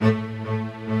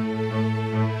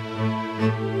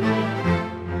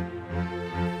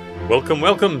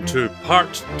Welcome to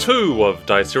part 2 of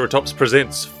Diceratops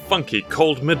Presents Funky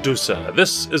Cold Medusa.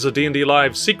 This is a D&D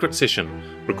Live secret session,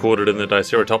 recorded in the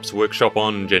Diceratops workshop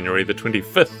on January the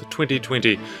 25th,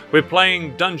 2020. We're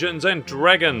playing Dungeons and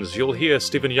Dragons. You'll hear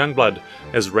Stephen Youngblood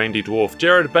as Randy Dwarf,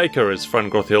 Jared Baker as Fran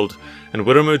Grothild, and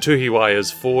Wiramu Tuhiwai as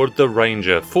Ford the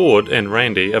Ranger. Ford and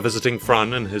Randy are visiting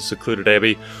Fran in his secluded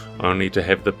abbey, only to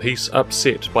have the peace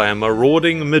upset by a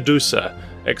marauding Medusa,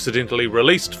 accidentally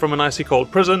released from an icy cold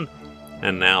prison,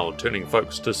 and now turning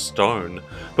folks to stone.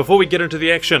 Before we get into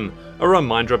the action, a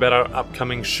reminder about our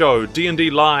upcoming show, D&D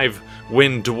Live,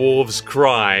 When Dwarves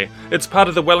Cry. It's part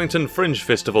of the Wellington Fringe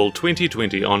Festival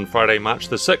 2020 on Friday, March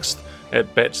the 6th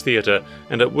at Bats Theatre,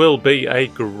 and it will be a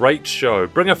great show.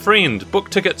 Bring a friend,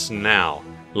 book tickets now.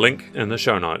 Link in the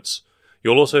show notes.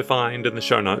 You'll also find in the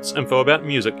show notes info about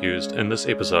music used in this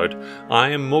episode. I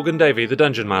am Morgan Davey, the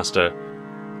Dungeon Master.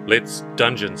 Let's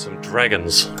dungeon some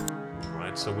dragons.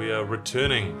 So we are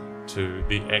returning to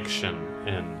the action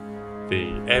in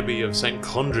the Abbey of St.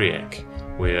 Condriac,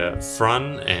 where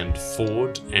Fran and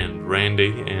Ford and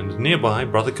Randy and nearby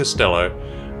Brother Costello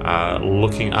are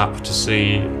looking up to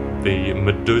see the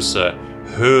Medusa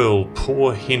hurl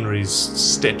poor Henry's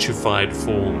statuified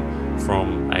form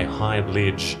from a high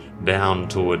ledge down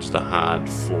towards the hard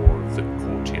floor of the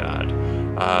courtyard.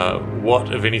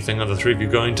 What, if anything, are the three of you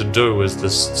going to do as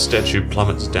this statue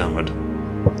plummets downward?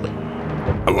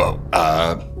 Well,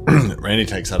 Randy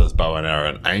takes out his bow and arrow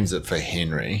and aims it for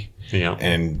Henry. Yeah.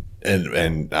 And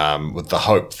with the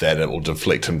hope that it will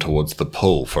deflect him towards the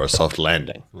pool for a soft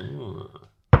landing.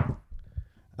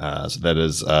 So that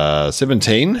is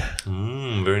 17.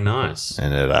 Very nice.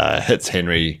 And it hits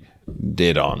Henry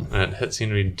dead on. It hits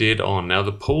Henry dead on. Now,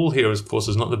 the pool here, of course,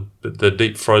 is not the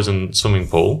deep frozen swimming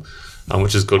pool,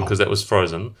 which is good because that was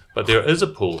frozen. But there is a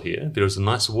pool here. There is a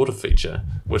nice water feature,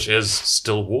 which is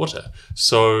still water.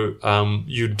 So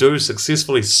you do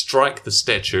successfully strike the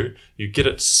statue. You get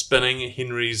it spinning.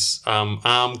 Henry's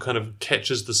arm kind of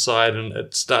catches the side, and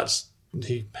it starts.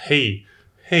 He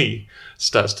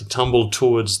starts to tumble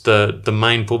towards the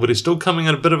main pool, but he's still coming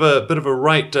at a bit of a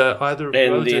rate. Either of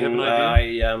you and to have then an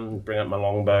idea? I bring up my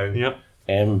longbow. Yep.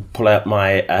 And pull out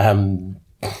my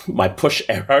my push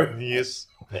arrow. Yes.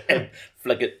 And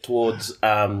flick it towards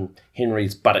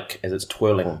Henry's buttock as it's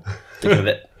twirling to give it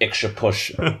that extra push,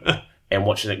 and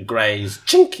watching it graze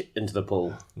chink into the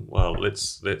pool. Well,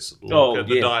 let's look at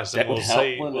the dice and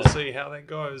we'll see how that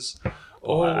goes.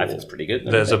 Oh, I think it's pretty good.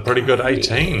 There's a pretty good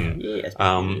 18. Yeah,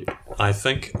 I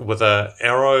think with an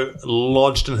arrow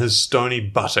lodged in his stony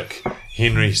buttock,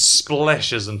 Henry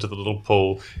splashes into the little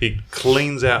pool. He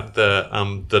cleans out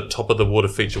the top of the water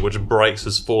feature, which breaks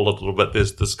his fall a little bit.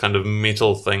 There's this kind of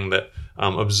metal thing that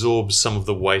absorbs some of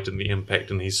the weight and the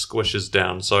impact, and he squishes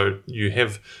down. So you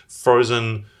have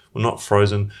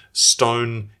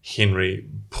stone Henry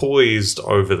poised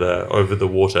over the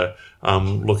water,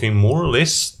 looking more or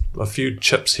less a few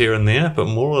chips here and there, but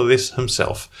more or less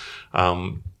himself.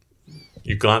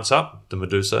 You glance up, the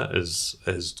Medusa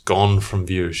is gone from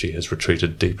view. She has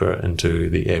retreated deeper into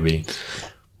the abbey.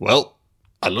 Well,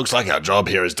 it looks like our job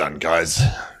here is done, guys.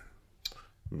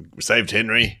 We saved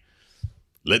Henry,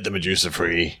 let the Medusa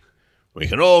free. We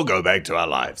can all go back to our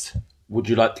lives. Would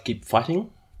you like to keep fighting?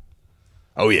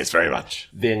 Oh, yes, very much.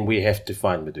 Then we have to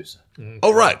find Medusa.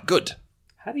 Oh, right, good.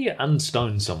 How do you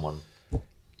unstone someone?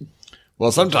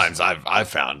 Well, sometimes I've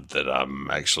found that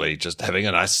actually just having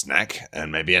a nice snack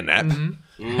and maybe a nap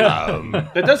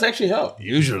That does actually help.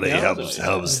 usually helps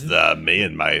me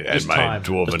and my time.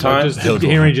 dwarven.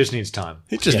 Henry just needs time.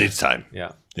 He just needs time.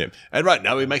 Yeah. Yeah. And right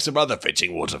now we make some rather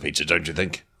fetching water feature, don't you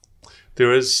think?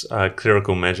 There is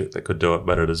clerical magic that could do it,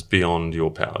 but it is beyond your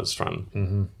powers, Fran.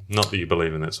 Mm-hmm. Not that you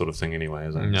believe in that sort of thing anyway,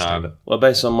 as I understand it. Well,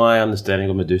 based on my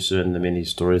understanding of Medusa and the many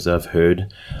stories I've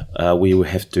heard, we will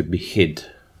have to behead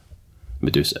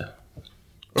Medusa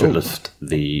to lift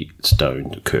the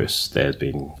stone curse that has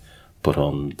been put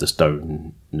on the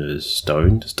stone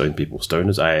people,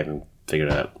 stoners. I haven't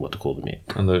figured out what to call them yet.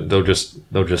 And they'll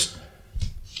just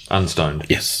unstoned.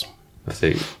 Yes. If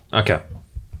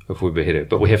we behead it.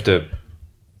 But we have to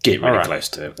get really close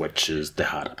to it, which is the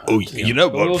harder part. Oh, you know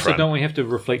But what, also, Fran? don't we have to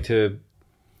reflect her?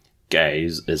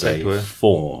 Gaze is Back to her. a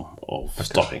form of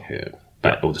stopping her.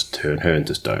 But we'll just turn her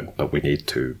into stone. But we need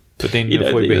to... But then You if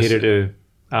know, we there's- beheaded her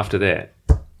after that,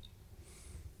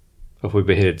 if we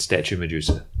beheaded statue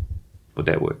Medusa, would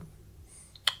that work?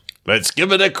 Let's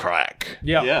give it a crack.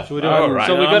 Yeah. So we do. All right.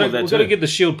 So we I'm got with that to too. get the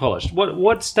shield polished.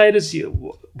 What state is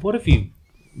you? What have you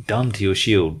done to your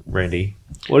shield, Randy?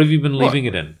 What have you been leaving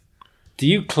it in? Do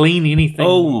you clean anything?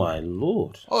 Oh, my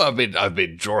Lord. Oh, I've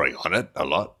been drawing on it a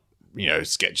lot. You know,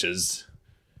 sketches,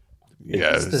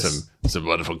 some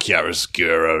wonderful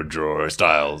chiaroscuro drawer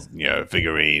styles,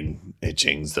 figurine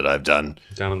etchings that I've done.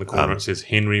 Down in the corner it says,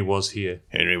 Henry was here.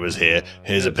 Henry was here.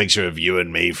 Here's a picture of you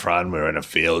and me, Fran. We're in a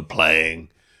field playing.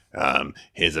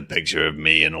 Here's a picture of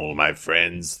me and all my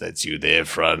friends. That's you there,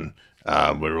 Fran.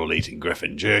 We're all eating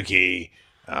Griffin jerky.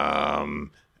 And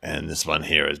this one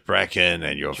here is Bracken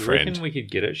and your Do you friend. reckon we could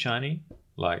get it shiny?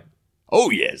 Like, Oh,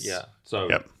 yes. yeah. So,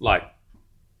 Yep. like,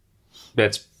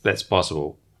 that's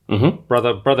possible. Mm-hmm.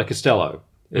 Brother Costello,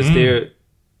 is there?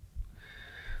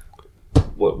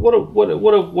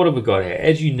 What have we got here?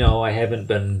 As you know, I haven't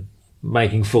been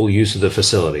making full use of the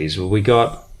facilities. We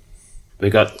got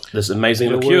this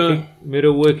amazing liqueur.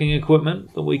 metalworking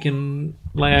equipment that we can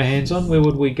lay our hands on. Where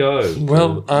would we go?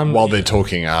 Well, While they're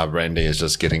talking, Randy is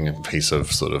just getting a piece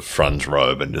of sort of Fran's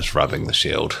robe and just rubbing the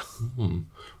shield.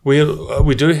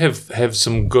 we do have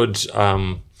some good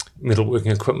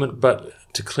metalworking equipment, but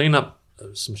to clean up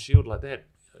some shield like that,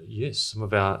 yes, some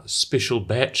of our special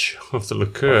batch of the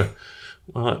liqueur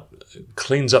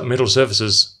cleans up metal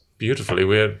surfaces beautifully.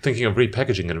 We're thinking of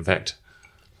repackaging it, in fact.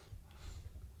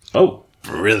 Oh,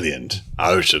 Brilliant.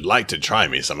 I should like to try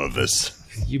me some of this.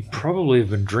 You probably have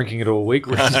been drinking it all week.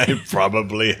 Randy. I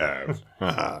probably have.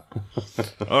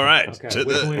 All right.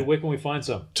 Okay, where can we find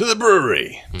some? To the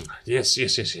brewery. Yes.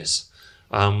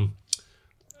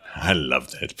 I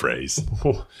love that phrase.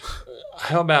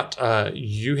 How about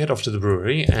you head off to the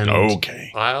brewery and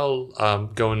Okay. I'll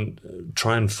go and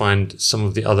try and find some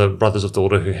of the other brothers of the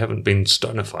order who haven't been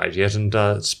stonified yet and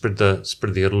spread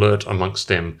the alert amongst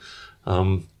them.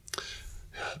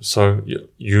 So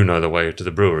you know the way to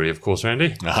the brewery, of course,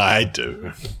 Randy. I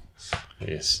do.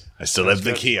 Yes. I still have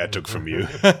the key I took from you.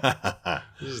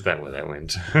 Is that where that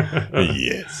went?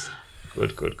 Yes.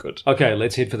 Good. Okay,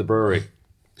 let's head for the brewery.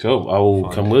 cool. I will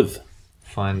come with.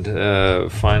 Find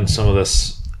some of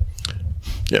this.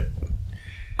 Yep.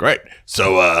 Great.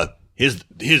 So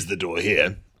here's the door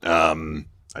here.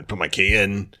 I put my key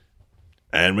in,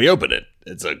 and we open it.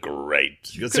 It's a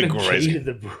great. It's a Key to great.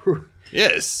 the brewery.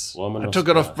 Yes. Well, I'm I not took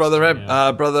it off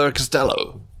surprised. brother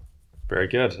Costello. Very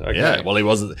good. Okay. Yeah. Well, he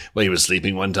wasn't. Well, he was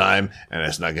sleeping one time, and I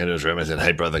snuck into his room. I said,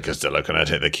 "Hey, brother Costello, can I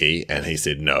take the key?" And he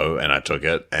said no, and I took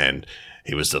it, and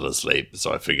he was still asleep.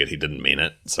 So I figured he didn't mean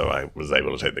it. So I was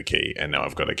able to take the key, and now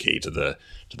I've got a key to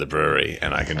the brewery,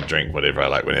 and I can drink whatever I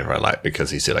like whenever I like because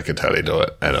he said I could totally do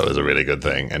it, and it was a really good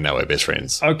thing. And now we're best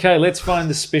friends. Okay, let's find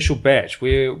the special batch.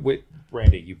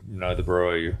 Randy, you know the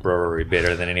brewery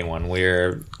better than anyone.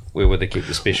 Where would they keep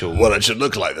the special? Well, it should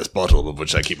look like this bottle of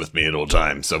which I keep with me at all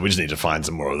times. So we just need to find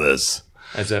some more of this.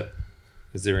 Is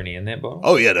there any in that bottle?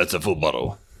 Oh yeah, that's a full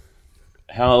bottle.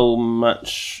 How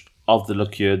much of the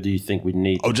liqueur do you think we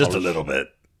need? Oh, to just a polish? little bit.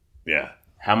 Yeah.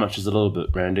 How much is a little bit,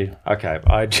 Randy? Okay,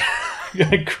 I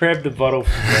grab the bottle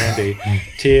from Randy,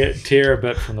 tear a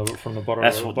bit from the bottle.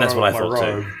 That's bottle what I of my thought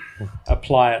too. robe,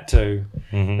 apply it to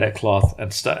that cloth,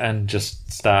 and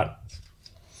just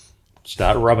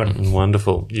start rubbing.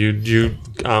 Wonderful. You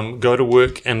go to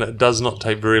work, and it does not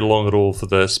take very long at all for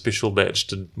the special batch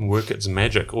to work its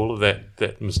magic. All of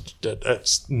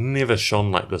it's never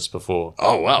shone like this before.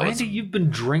 Oh wow. Randy, you've been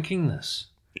drinking this.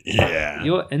 Yeah.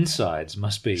 Your insides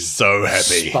must be So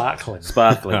happy. sparkling.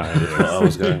 Sparkling. That's what I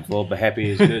was going for, but happy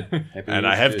is good. Happy And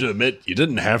is I have good. to admit, you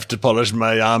didn't have to polish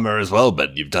my armor as well,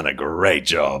 but you've done a great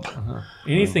job.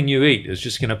 Anything you eat is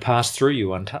just going to pass through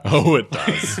you untouched. Oh, it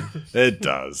does. It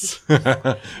does.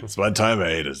 It's one time I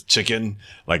ate a chicken,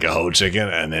 like a whole chicken,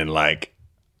 and then like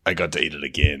I got to eat it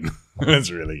again.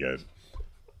 It's really good.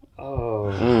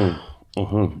 Oh.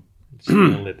 Just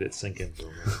gonna let that sink in for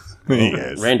a minute.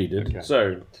 Yes. Randy did.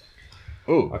 So,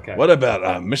 Ooh, Okay. what about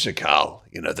Mishakal?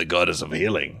 The goddess of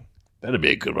healing. That'd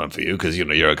be a good one for you because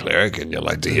you're a cleric and you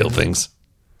like to heal things.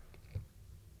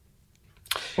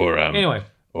 Or Anyway,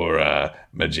 or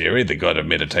Majiri, the god of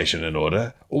meditation and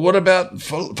order. Or what about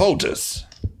Foltus?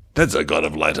 That's a god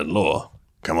of light and law.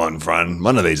 Come on, Fran,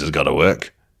 one of these has got to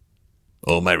work.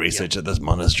 All my research at this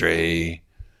monastery,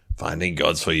 finding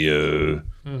gods for you.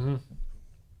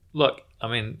 look, I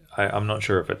mean, I'm not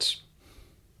sure if it's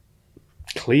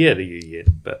clear to you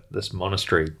yet, but this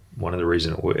monastery, one of the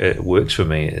reasons it works for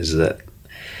me is that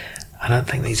I don't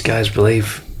think these guys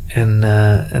believe in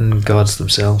gods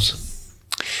themselves.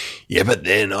 Yeah, but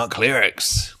they're not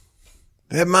clerics.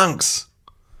 They're monks.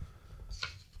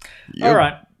 All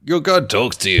right. Your god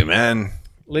talks to you, man.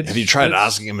 Have you tried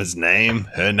let's- asking him his name,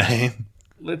 her name?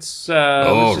 Let's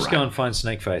All just right. go and find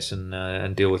Snakeface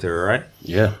and deal with her. All right.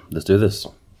 yeah, let's do this.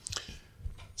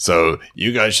 So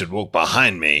you guys should walk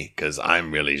behind me because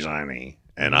I'm really shiny,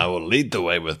 and I will lead the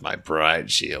way with my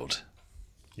bright shield.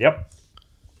 Yep.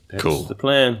 That's Cool. the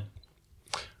plan.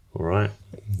 All right.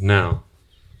 Now,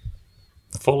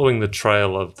 following the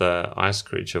trail of the ice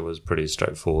creature was pretty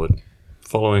straightforward.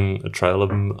 Following a trail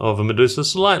of a Medusa,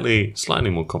 slightly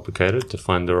more complicated to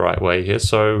find the right way here.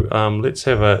 So let's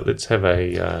have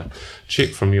a check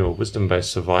from your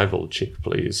wisdom-based survival check,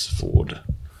 please, Ford.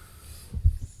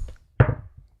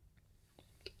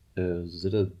 Is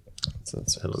it a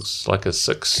It looks like a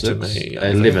 6 to me.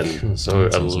 11? So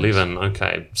 11.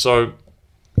 Okay. So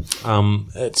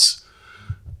it's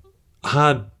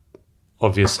hard,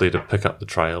 obviously, to pick up the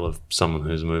trail of someone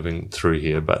who's moving through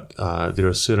here, but there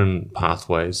are certain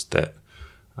pathways that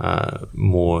are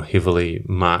more heavily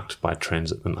marked by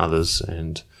transit than others,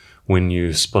 and when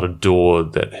you spot a door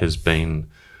that has been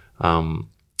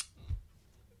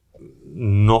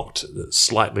knocked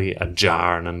slightly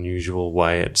ajar in an unusual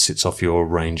way, it sets off your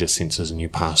ranger senses and you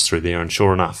pass through there, and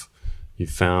sure enough, you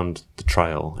found the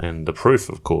trail. And the proof,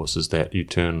 of course, is that you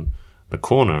turn the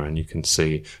corner and you can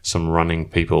see some running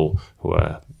people who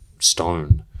are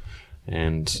stone,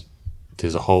 and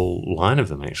there's a whole line of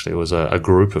them. Actually, it was a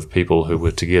group of people who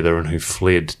were together and who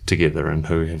fled together and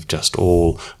who have just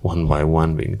all one by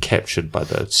one been captured by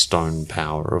the stone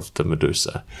power of the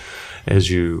Medusa.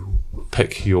 As you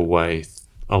pick your way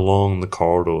along the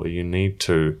corridor, you need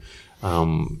to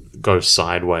go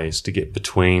sideways to get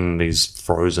between these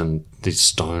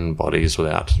stone bodies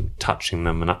without touching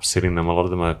them and upsetting them. A lot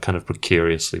of them are kind of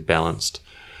precariously balanced.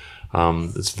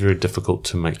 It's very difficult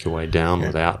to make your way down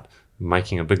without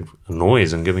making a big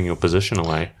noise and giving your position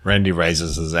away. Randy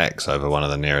raises his axe over one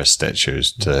of the nearest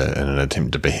statues in an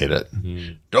attempt to behead it.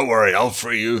 Don't worry, I'll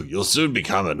free you. You'll soon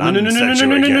become an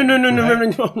statue again.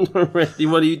 No, Randy,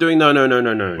 what are you doing?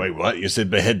 No. Wait, what? You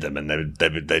said behead them, and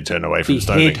they turn away from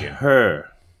stone Behead again. her.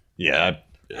 Yeah,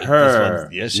 Her.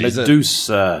 Yes, she's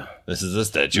Medusa. this is a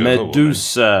statue. Of a woman.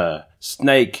 Medusa.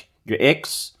 Snake. Your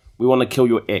ex. We want to kill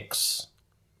your ex.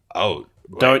 Oh,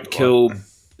 Don't kill.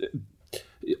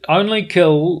 Only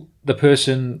kill the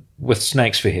person with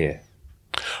snakes for hair.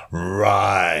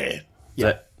 Right.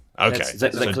 Yeah. Okay. Is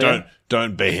that so clear?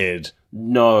 don't behead.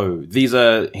 No, these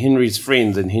are Henry's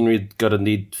friends, and Henry's got to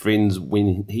need friends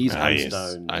when he's Yes.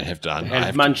 unstone. I have to.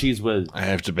 And munchies with. I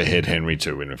have to behead Henry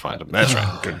too when we find him. That's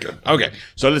right. Good. Okay,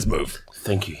 so let's move.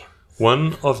 Thank you.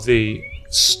 One of the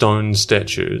stone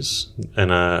statues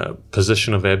in a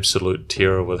position of absolute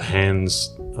terror with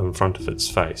hands in front of its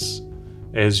face.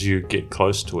 As you get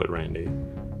close to it, Randy,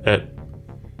 it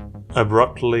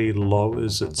abruptly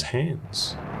lowers its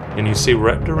hands, and you see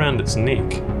wrapped around its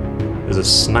neck is a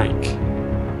snake,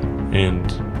 and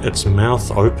its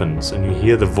mouth opens, and you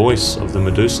hear the voice of the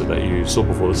Medusa that you saw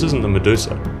before. This isn't the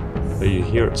Medusa, but you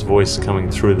hear its voice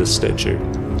coming through the statue.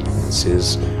 It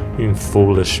says, "You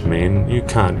foolish men, you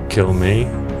can't kill me.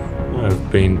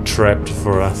 I've been trapped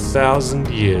for 1,000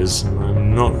 years, and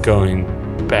I'm not going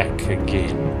back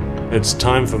again. It's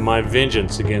time for my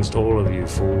vengeance against all of you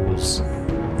fools."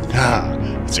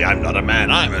 See, I'm not a man,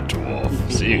 I'm a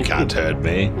dwarf, so you can't hurt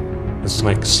me. The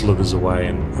snake slithers away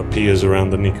and appears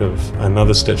around the neck of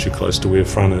another statue close to where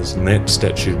Front is, and that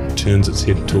statue turns its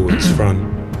head towards Front.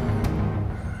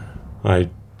 "I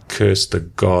cursed the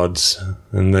gods,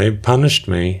 and they punished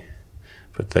me,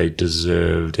 but they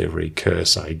deserved every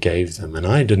curse I gave them, and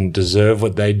I didn't deserve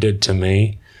what they did to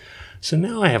me. So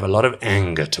now I have a lot of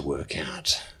anger to work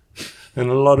out, and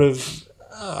a lot of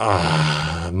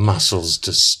muscles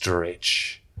to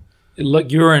stretch."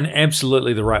 Look, you're in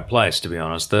absolutely the right place, to be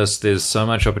honest. There's so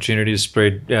much opportunity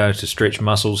to stretch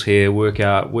muscles here, work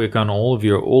on all of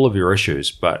your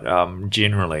issues. But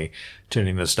generally,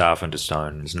 turning the staff into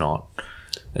stone is not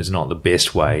the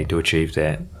best way to achieve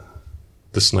that.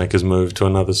 The snake has moved to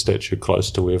another statue close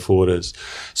to where Ford is.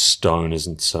 "Stone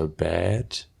isn't so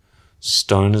bad.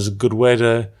 Stone is a good way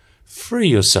to free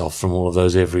yourself from all of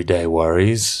those everyday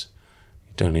worries.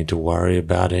 You don't need to worry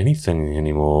about anything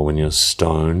anymore when you're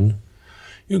stone.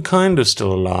 You're kind of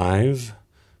still alive,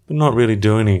 but not really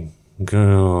doing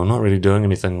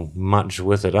anything much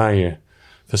with it, are you?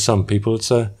 For some people,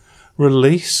 it's a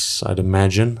release, I'd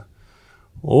imagine.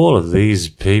 All of these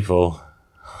people,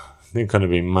 they're going to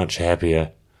be much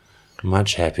happier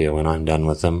when I'm done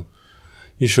with them.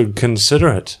 You should consider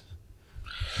it."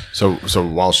 So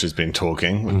while she's been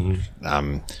talking,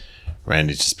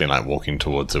 Randy's just been like walking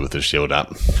towards her with his shield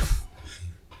up.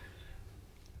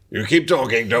 "You keep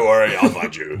talking, don't worry, I'll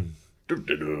find you."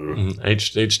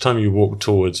 Each time you walk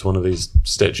towards one of these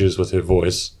statues with her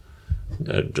voice,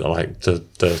 like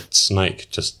the snake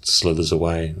just slithers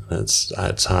away.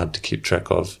 It's hard to keep track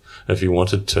of. If you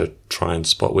wanted to try and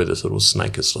spot where this little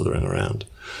snake is slithering around,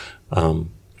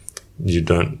 you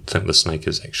don't think the snake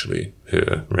is actually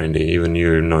her, Randy. Even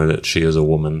you know that she is a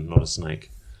woman, not a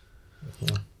snake.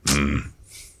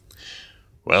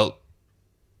 Well,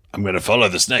 I'm going to follow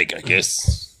the snake, I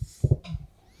guess.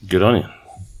 Good on you.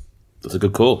 That's a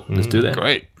good call. Let's do that.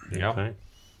 Great. Yeah. Okay.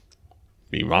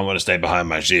 You might want to stay behind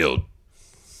my shield.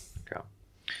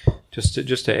 Just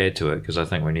to add to it, because I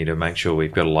think we need to make sure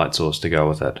we've got a light source to go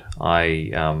with it.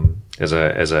 I as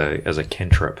a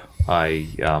cantrip, I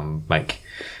make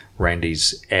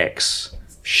Randy's axe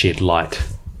shed light.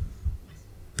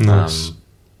 Nice.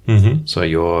 So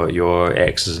your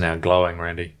axe is now glowing,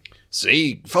 Randy.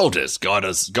 See, Foltus,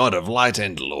 god of light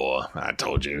and lore. I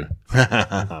told you.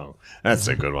 That's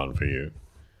a good one for you.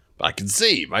 I can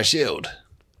see my shield.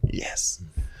 Yes.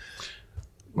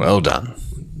 Well done.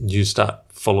 You start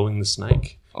following the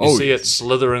snake. You Oh, see it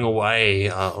slithering away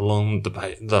along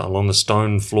along the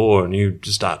stone floor, and you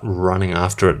just start running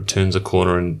after it. It turns a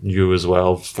corner, and you as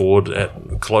well, Ford,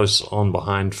 close on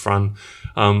behind Frun.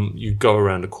 You go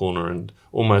around a corner and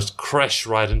almost crash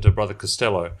right into Brother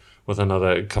Costello with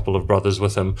another couple of brothers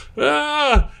with him.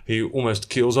 Ah! He almost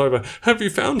keels over. Have you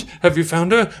found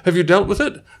her? Have you dealt with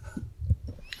it?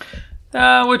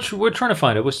 We're trying to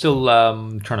find it. We're still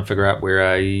trying to figure out where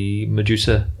a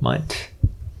Medusa might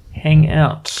hang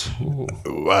out.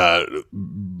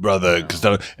 Brother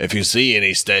Costello, if you see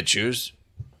any statues,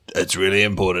 it's really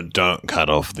important don't cut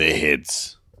off their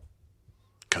heads.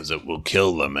 Because it will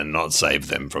kill them and not save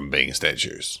them from being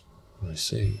statues. I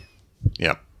see.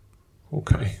 Yep.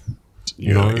 Okay.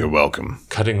 You're welcome.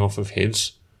 Cutting off of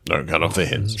heads. Don't cut off their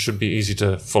heads. Should be easy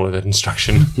to follow that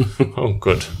instruction. Oh,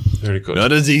 good. Very good.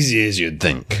 Not as easy as you'd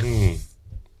think.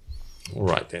 All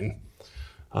right, then.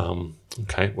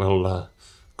 Okay, well,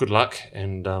 good luck,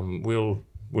 and we'll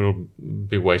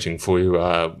be waiting for you.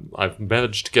 I've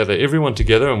managed to gather everyone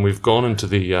together, and we've gone into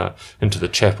the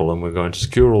chapel, and we're going to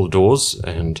secure all the doors,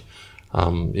 and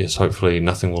yes, hopefully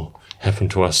nothing will happen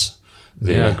to us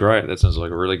there. Yeah, great. That sounds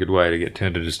like a really good way to get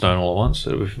turned into stone all at once.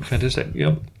 That would be fantastic.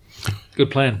 Yep. Good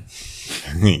plan.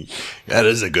 That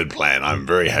is a good plan. I'm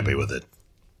very happy with it.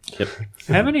 Yep.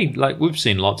 How many, we've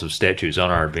seen lots of statues on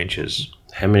our adventures.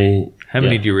 How many? How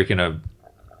many do you reckon are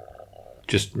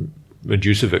just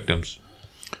Medusa victims?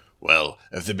 Well,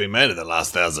 if they've been made in the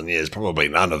last 1,000 years, probably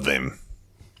none of them.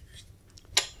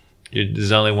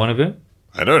 There's only one of them?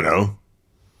 I don't know.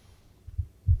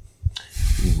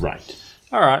 Right.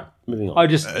 All right. Moving on. I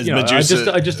just, Is you know,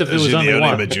 Medusa- I just if there is was she the only only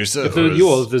one. Medusa, if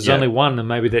or there's Yeah. only one, then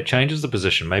maybe that changes the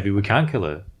position. Maybe we can't kill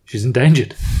her. She's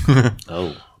endangered.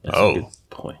 Oh, that's Oh. a good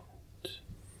point.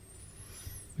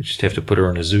 We just have to put her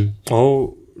in a zoo.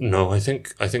 Oh no, I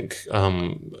think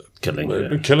Killing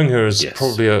her. killing her is Yes.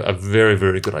 probably a very,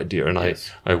 very good idea, and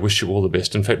Yes. I wish you all the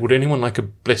best. In fact, would anyone like a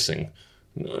blessing?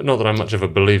 Not that I'm much of a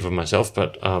believer myself,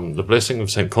 but the blessing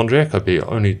of St. Condriac, I'd be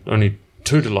only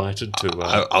too delighted to...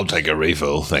 I'll take a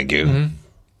refill, thank you.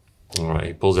 All right,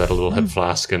 he pulls out a little hip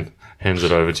flask and hands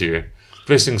it over to you.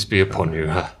 Blessings be upon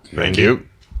you. Thank you.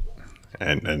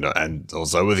 And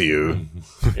also with you.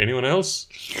 Anyone else?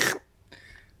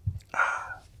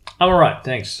 I'm all right,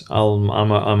 thanks. I'm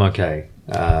okay.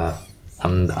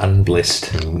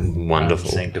 Unblessed.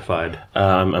 Wonderful. Sanctified.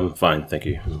 I'm fine, thank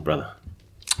you, brother.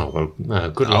 Oh,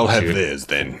 well, good luck I'll to have you. theirs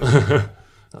then.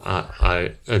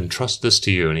 I entrust this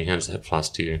to you, and he hands the hip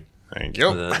flask to you. Thank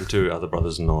you. The two other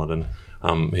brothers nod,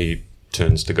 and he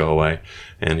turns to go away,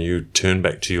 and you turn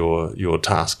back to your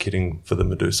task, heading for the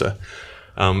Medusa.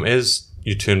 As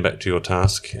you turn back to your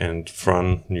task, and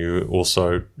Frun, you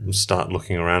also start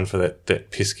looking around for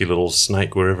that pesky little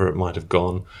snake wherever it might have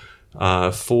gone.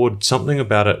 Ford, something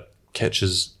about it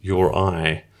catches your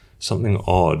eye, something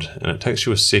odd, and it takes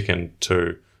you a second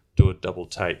to do a double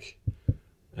take.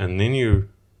 And then you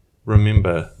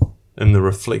remember, in the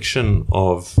reflection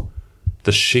of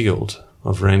the shield,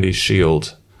 of Randy's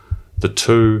shield, the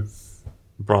two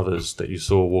brothers that you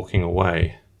saw walking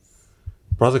away,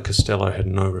 Brother Costello had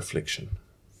no reflection.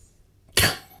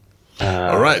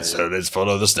 All right, so let's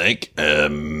follow the snake.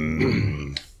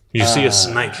 You see a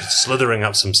snake slithering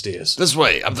up some stairs. This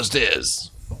way, up the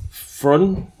stairs.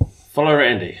 Frun, follow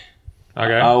Randy.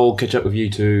 Okay. I'll catch up with you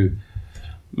two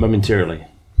momentarily.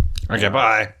 Okay,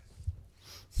 bye.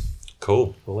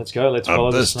 Cool. Well, let's go. Let's follow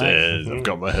Up the the snake. stairs. I've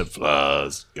got my hip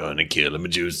flask. Going to kill a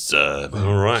Medusa.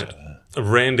 All right.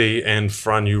 Randy and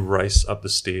Frun, you race up the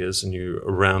stairs, and you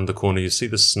around the corner. You see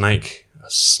the snake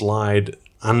slide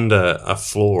under a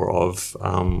floor of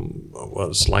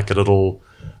it's like a little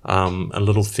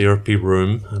therapy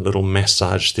room, a little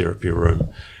massage therapy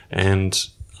room, and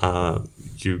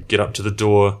you get up to the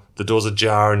door. The door's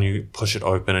ajar, and you push it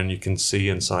open, and you can see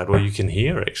inside. Well, you can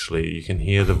hear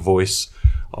the voice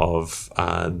of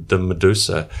the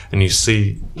Medusa, and you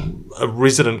see a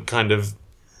resident kind of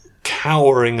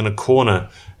cowering in a corner.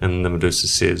 And the Medusa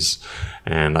says,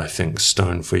 and I think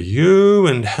stone for you,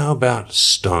 and how about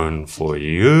stone for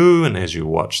you? And as you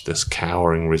watch, this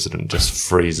cowering resident just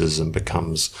freezes and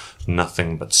becomes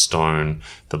nothing but stone.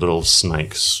 The little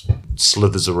snake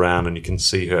slithers around, and you can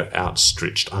see her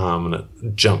outstretched arm, and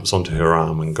it jumps onto her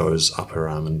arm and goes up her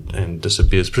arm and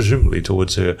disappears, presumably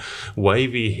towards her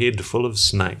wavy head full of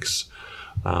snakes.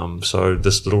 So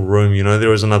this little room,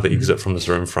 there is another exit from this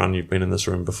room. Fran, you've been in this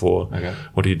room before. Okay.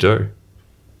 What do you do?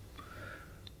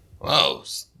 Well,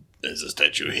 there's a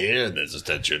statue here and there's a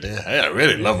statue there. Hey, I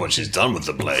really love what she's done with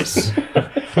the place.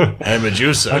 Hey,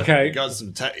 Medusa. Okay. You got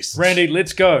some taste. Randy,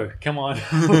 let's go. Come on.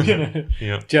 We're going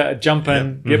to jump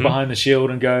in, get behind the shield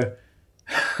and go,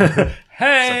 hey!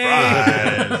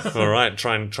 Surprise. All right,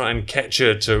 try and catch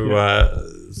her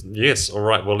to. Yes, all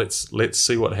right. Well, let's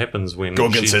see what happens when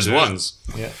Gorgon she says turns.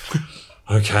 what? Yeah.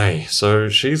 Okay, so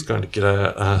she's going to get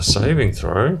a saving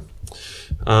throw.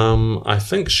 I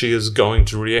think she is going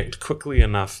to react quickly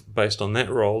enough based on that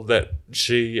roll that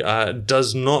she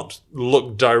does not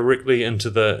look directly into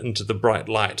the bright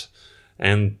light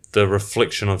and the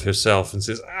reflection of herself and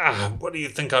says, what do you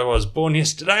think I was born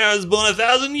yesterday? I was born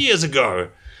 1,000 years ago.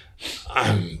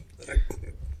 And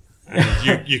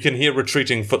you can hear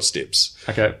retreating footsteps.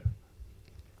 Okay.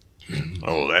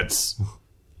 Oh, that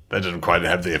didn't quite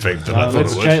have the effect that I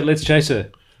thought it would. Let's chase her.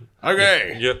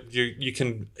 Okay. You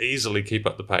can easily keep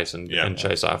up the pace and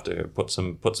chase after her. Put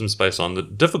some space on. The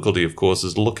difficulty, of course,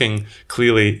 is looking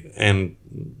clearly and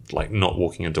not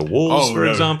walking into walls, for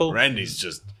example. Randy's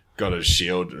just got his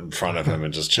shield in front of him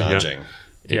and just charging. Yeah.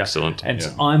 Excellent. And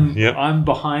so I'm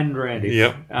behind Randy.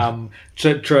 Yep.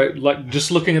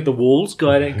 Just looking at the walls,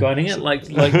 guiding it, like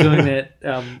doing that.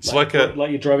 It's like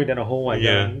you're driving down a hallway.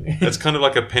 Yeah, Going, it's kind of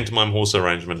like a pantomime horse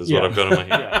arrangement, is what I've got in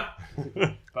my head.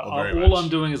 But very all much. I'm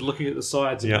doing is looking at the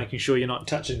sides and making sure you're not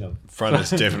touching them. Front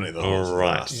is definitely the horse. All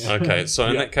right. Last. Okay. So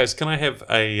in that case, can I have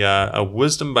a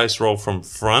wisdom-based roll from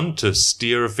Fran to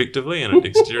steer effectively, and a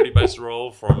dexterity-based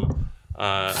roll from?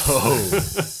 Oh,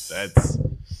 that's.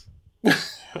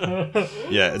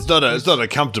 Yeah, it's not a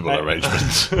comfortable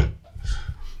arrangement.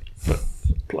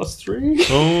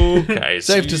 +3. Okay.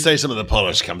 Safe to say some of the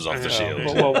polish comes off the shield.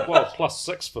 Well,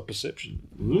 +6 for perception.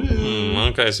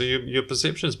 Okay, so your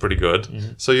perception is pretty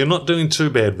good. So you're not doing too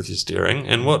bad with your steering.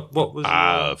 And what was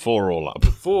your 4 all up.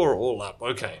 4 all up?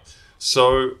 Okay,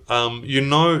 so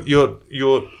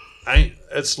you're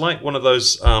it's like one of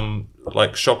those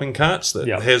like shopping carts that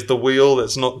has the wheel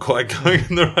that's not quite going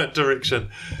in the right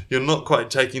direction. You're not quite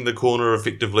taking the corner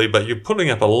effectively, but you're putting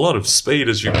up a lot of speed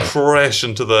as you crash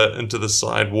into the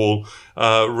side wall.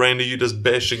 Randy, you just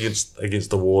bash against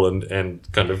the wall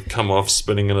and kind of come off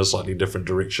spinning in a slightly different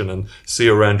direction and see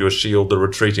around your shield the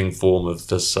retreating form of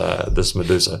this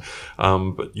Medusa.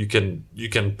 But you can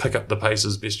pick up the pace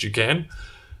as best you can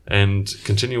and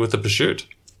continue with the pursuit.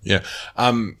 Yeah.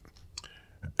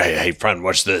 Hey, front,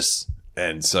 watch this.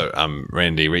 And so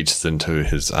Randy reaches into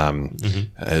his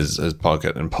his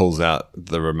pocket and pulls out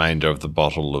the remainder of the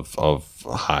bottle of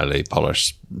highly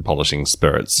polishing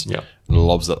spirits. Yeah. And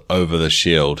lobs it over the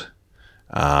shield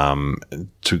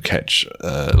to catch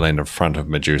land in front of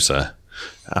Medusa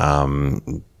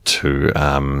to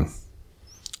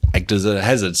act as a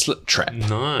hazard slip trap.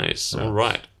 Nice. All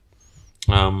right.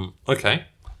 Okay.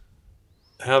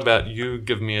 How about you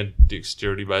give me a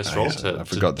dexterity-based roll I to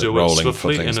forgot that do it rolling for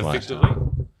swiftly things and might-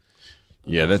 effectively?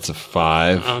 Yeah, that's a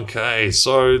 5. Okay,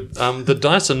 so the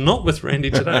dice are not with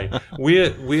Randy today.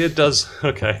 Where does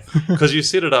because you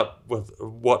set it up with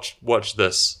watch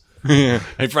this.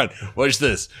 Hey, friend, watch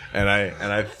this. And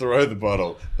I throw the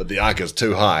bottle, but the arc is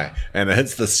too high, and it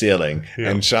hits the ceiling,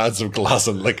 and shards of glass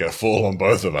and liquor fall on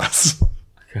both of us.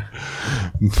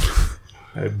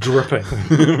 Dripping.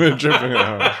 We're dripping at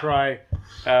home. Try.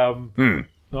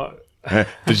 Not, Did I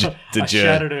you?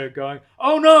 shouted at her, going,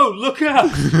 "Oh no! Look out!"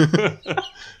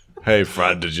 Hey,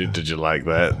 Fran, did you like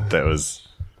that? That was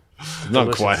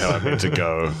not quite how I meant to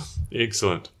go.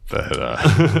 Excellent. But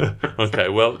Okay,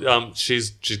 well, she's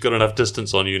got enough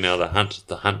distance on you now. The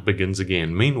hunt begins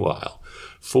again. Meanwhile,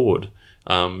 Ford,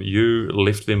 you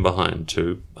left them behind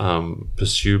to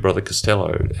pursue Brother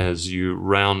Costello. As you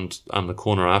round the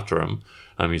corner after him,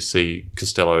 you see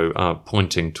Costello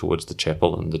pointing towards the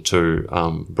chapel, and the two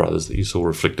brothers that you saw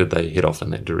reflected, they head off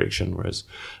in that direction, whereas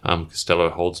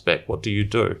Costello holds back. What do you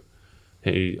do?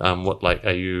 Are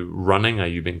you running? Are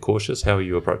you being cautious? How are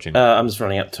you approaching? I'm just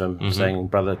running up to him, saying,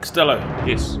 "Brother Costello,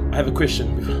 Yes. I have a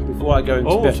question before I go into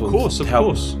Oh, battle. of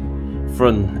course.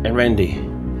 Fran and Randy.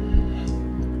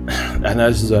 I know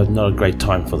this is not a great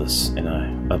time for this, and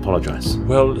I apologize.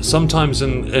 Well, sometimes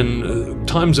in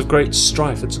times of great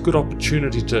strife, it's a good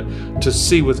opportunity to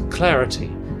see with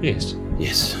clarity. Yes.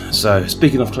 Yes, so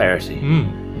speaking of clarity,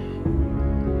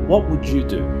 what would you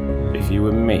do if you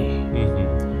were me?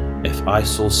 If I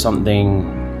saw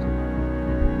something...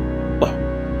 Well,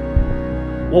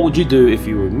 what would you do if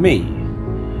you were me?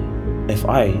 If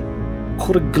I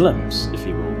caught a glimpse, if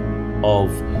you will,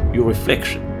 of your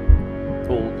reflection,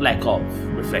 or lack of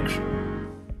reflection?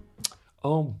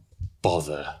 Oh,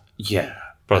 bother. Yeah.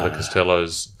 Brother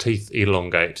Costello's teeth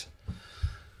elongate.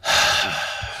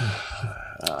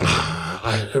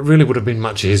 It really would have been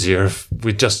much easier if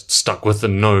we just stuck with the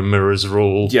no mirrors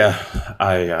rule. Yeah,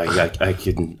 I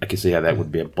can see how that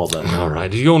would be a bother. All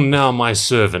right, you're now my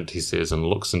servant, he says, and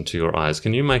looks into your eyes.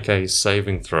 Can you make a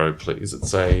saving throw, please?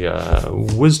 It's a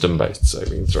wisdom-based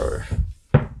saving throw.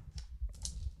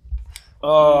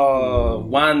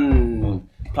 1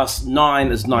 plus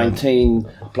 9 is 19,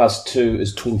 plus 2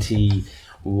 is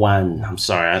 21. I'm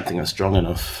sorry, I don't think I'm strong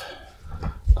enough.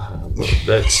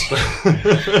 That's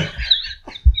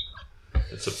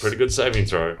it's a pretty good saving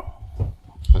throw.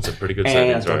 That's a pretty good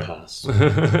saving And throw. I pass.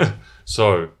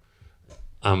 So,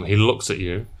 he looks at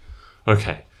you.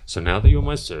 Okay, so now that you're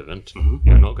my servant,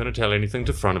 you're not going to tell anything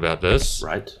to Front about this.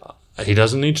 Right. He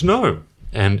doesn't need to know.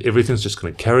 And everything's just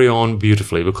going to carry on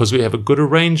beautifully because we have a good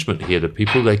arrangement here. The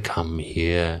people, they come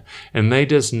here and they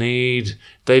just need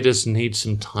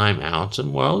some time out.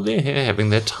 And while they're here having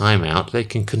their time out, they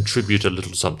can contribute a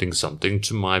little something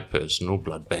to my personal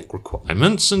blood bank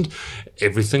requirements, and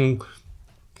everything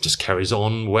just carries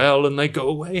on well and they go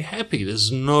away happy.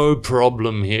 There's no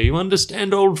problem here. You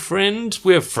understand, old friend?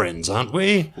 We're friends, aren't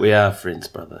we? We are friends,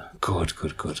 brother. Good.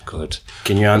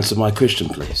 Can you answer my question,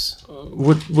 please?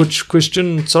 Which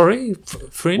question? Sorry,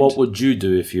 friend? What would you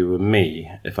do if you were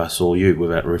me, if I saw you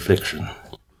without reflection?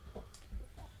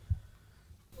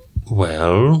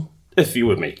 Well, If you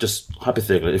were me, just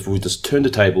hypothetically, if we just turn the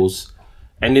tables,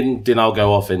 and then I'll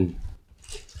go off and...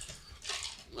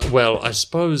 Well, I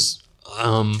suppose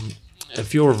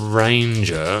if you're a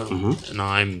ranger and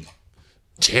I'm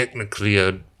technically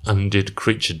an undead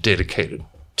creature dedicated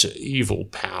to evil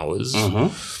powers,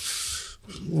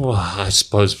 well, I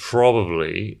suppose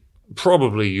probably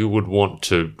you would want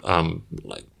to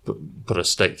put a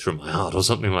stake through my heart or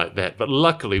something like that. But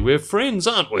luckily, we're friends,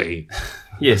 aren't we?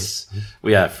 Yes,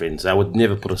 we are friends. I would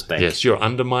never put a stake. Yes, you're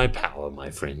under my power,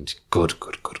 my friend. Good.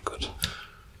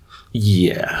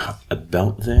 Yeah,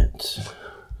 about that.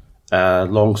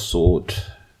 Long sword.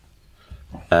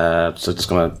 So just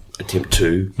going to attempt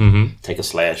to take a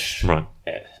slash. Right.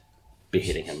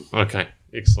 Beheading him. Okay,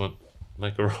 excellent.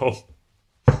 Make a roll.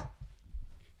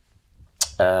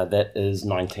 That is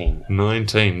 19.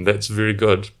 19. That's very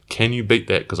good. Can you beat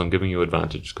that? Because I'm giving you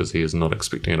advantage because he is not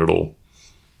expecting it at all.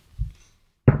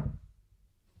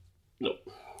 Nope.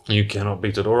 You cannot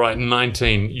beat it. All right,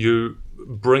 19. You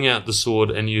bring out the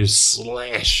sword and you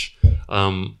slash.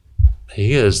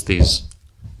 He has these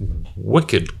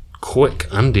wicked, quick,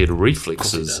 undead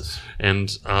reflexes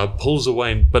and pulls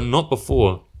away, but not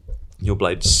before your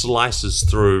blade slices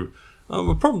through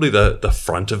probably the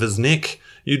front of his neck.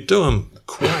 You do him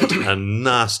quite a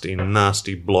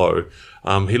nasty blow.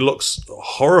 He looks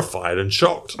horrified and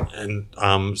shocked and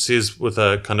says with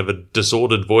a kind of a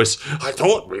disordered voice, "I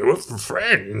thought we were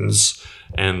friends."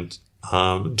 And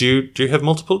do you have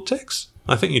multiple attacks?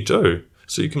 I think you do.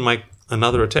 So you can make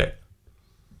another attack.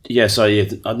 Yeah, so I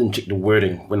didn't check the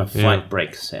wording when a fight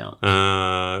breaks out.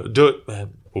 Do it.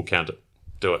 We'll count it.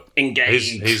 Do it.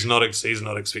 Engage. He's not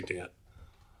expecting it.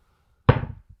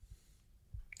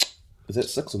 Is that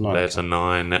 6 or 9? That's a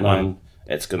 9. That 9. one.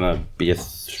 It's going to be a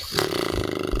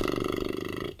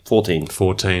 14.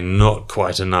 14. Not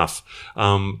quite enough.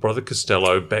 Brother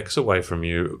Costello backs away from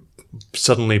you,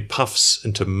 suddenly puffs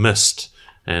into mist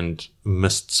and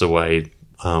mists away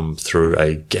through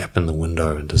a gap in the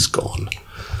window and is gone.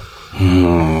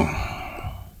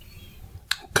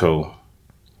 Cool.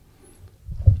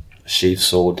 Sheath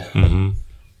sword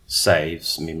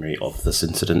saves memory of this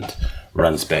incident,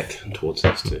 runs back towards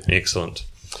us too. Excellent.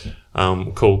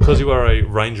 Cool. Because you are a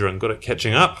ranger and good at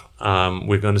catching up,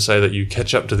 we're going to say that you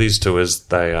catch up to these two as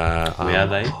they are, Where are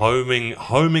they?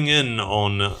 homing in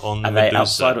on the Are they Medusa.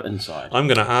 outside or inside? I'm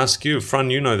going to ask you, Fran,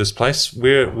 you know this place.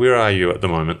 Where are you at the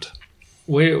moment?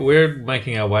 We're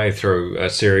making our way through a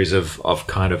series of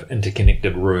kind of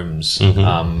interconnected rooms,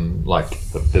 like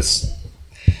this.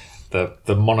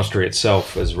 The monastery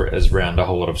itself is around a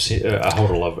whole lot of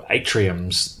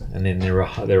atriums, and then there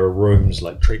are rooms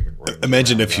like treatment rooms.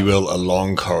 Imagine, if you will, a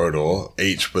long corridor,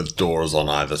 each with doors on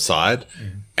either side,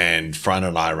 and Fran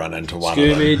and I run into one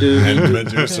Scooby-Doo. of them, and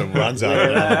Medusa runs out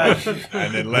of it.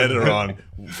 And then later on,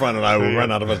 Fran and I will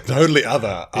run out of a totally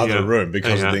other room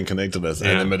because of the interconnectedness,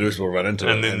 and then Medusa will run into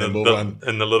it, then and we'll run.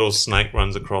 And the little snake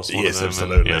runs across one Yes, of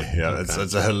them. absolutely. And,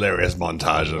 It's a hilarious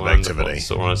montage of Wonderful.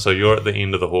 activity. So you're at the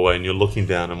end of the hallway and you're looking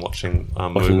down and watching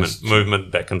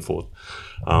movement back and forth.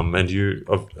 And you,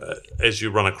 as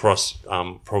you run across,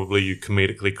 probably you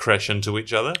comedically crash into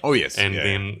each other. Oh, yes. And Yeah,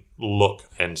 then look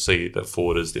and see that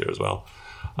Ford is there as well.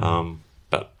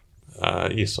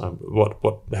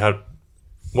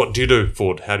 What do you do,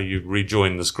 Ford? How do you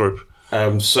rejoin this group?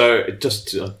 So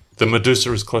just The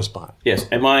Medusa is close by. yes,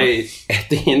 am I at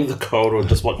the end of the corridor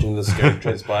just watching this go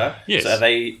transpire? Yes. So are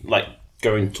they like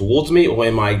going towards me, or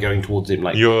am I going towards them?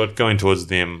 Like You're going towards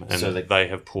them, and So they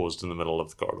have paused in the middle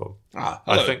of the corridor.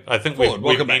 Hello. I think Ford, we've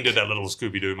welcome back. ended that little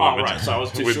Scooby-Doo oh moment. right, so I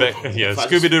was too We're short. back. Yeah, If I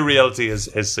just- Scooby-Doo reality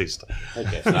has ceased.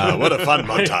 Okay. What a fun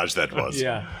montage that was.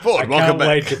 Yeah. Ford, I welcome can't back.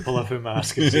 wait to pull up her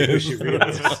mask and see who she really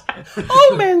is.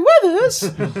 Oh man, Withers.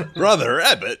 Brother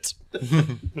Abbott.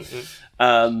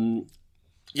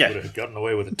 Yeah. Would have gotten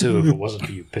away with it too if it wasn't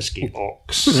for you pesky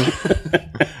ox.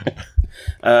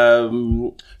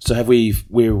 So have we?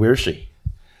 Where is she?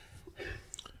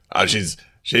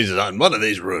 She's in one of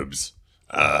these rooms.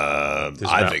 There's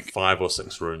I about think 5 or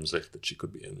 6 rooms left that she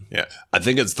could be in. Yeah, I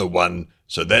think it's the one.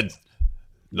 So that,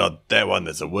 not that one.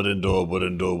 There's a wooden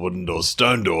door,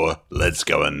 stone door. Let's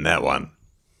go in that one.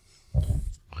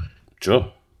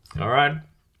 Sure. All right.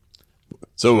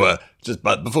 So,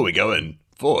 but before we go in,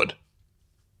 Ford,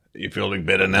 are you feeling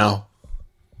better now?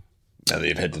 Now that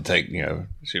you've had to take,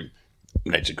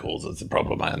 nature calls. It's a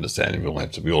problem. I understand.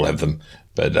 We all have them.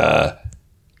 But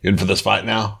you in for this fight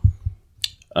now?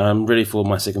 I'm ready for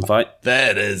my second fight.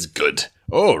 That is good.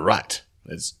 All right.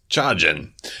 Let's charge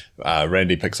in.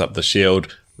 Randy picks up the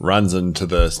shield, runs into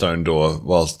the stone door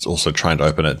whilst also trying to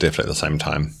open it definitely at the same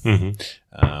time.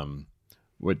 Mm-hmm.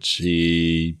 Which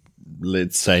he,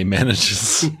 let's say,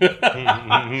 manages.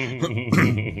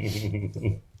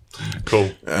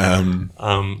 Cool.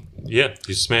 You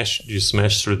smash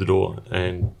through the door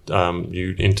and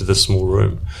you enter the small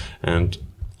room, and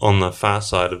on the far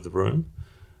side of the room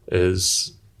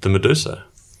is the Medusa,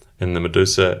 and the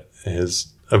Medusa has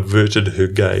averted her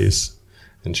gaze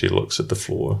and she looks at the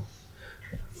floor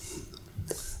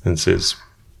and says,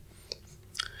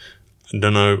 I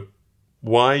don't know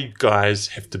why you guys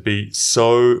have to be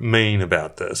so mean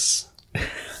about this.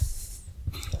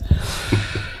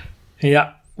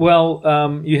 Yeah. Well,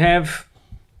 you have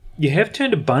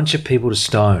turned a bunch of people to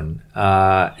stone,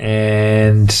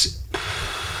 and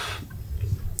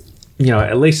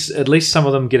at least some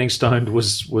of them getting stoned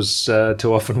was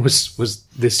too often was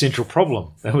their central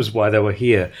problem. That was why they were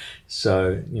here.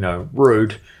 So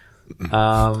rude.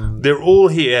 They're all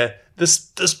here.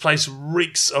 This place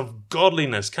reeks of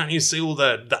godliness. Can't you see all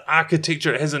the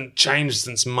architecture? It hasn't changed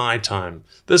since my time.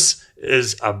 This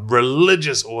is a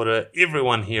religious order.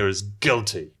 Everyone here is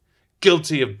guilty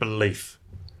of belief.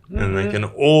 And they can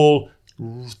all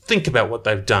think about what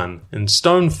they've done in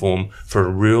stone form for a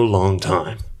real long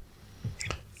time.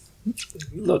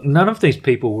 Look, none of these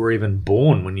people were even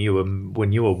born when you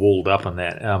were walled up in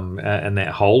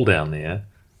that hole down there,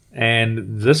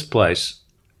 and this place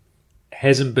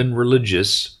hasn't been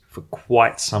religious for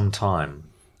quite some time.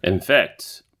 In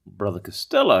fact, Brother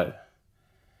Costello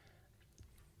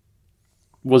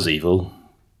was evil.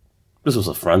 This was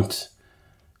a front.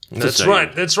 That's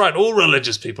right. All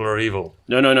religious people are evil.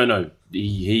 No.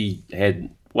 He had,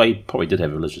 well, he probably did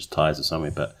have religious ties or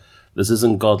something, but this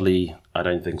isn't godly. I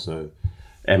don't think so.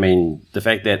 I mean, the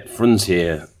fact that Frinn's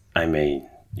here,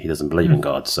 he doesn't believe in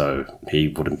God, so he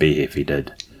wouldn't be here if he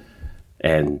did.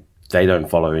 And they don't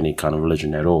follow any kind of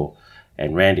religion at all.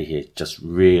 And Randy here just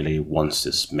really wants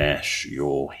to smash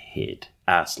your head.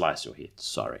 Slice your head.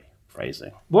 Sorry,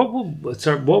 phrasing. What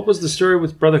was the story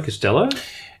with Brother Costello?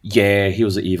 Yeah, he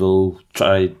was evil.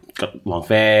 Got long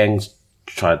fangs.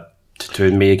 Tried to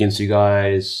turn me against you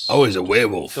guys. Oh, he's a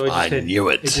werewolf. So I knew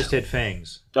it. He just had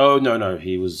fangs. Oh, no.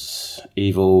 He was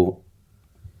evil.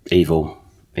 Evil.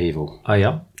 Oh,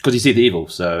 yeah? Because you see the evil,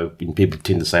 so when people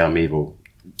tend to say I'm evil,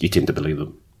 you tend to believe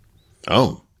them.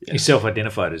 Oh. He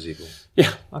self-identified as evil.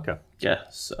 Yeah. Okay. Yeah,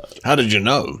 so... How did you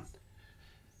know?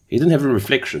 He didn't have a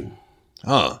reflection.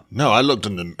 Oh, no, I looked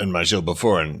in my shield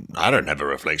before, and I don't have a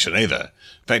reflection either.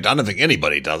 In fact, I don't think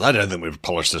anybody does. I don't think we've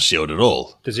polished the shield at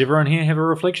all. Does everyone here have a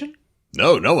reflection?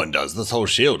 No one does. This whole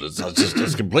shield is just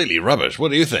it's completely rubbish. What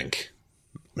do you think,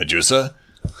 Medusa?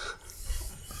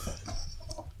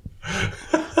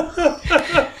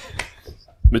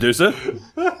 Medusa?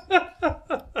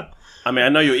 I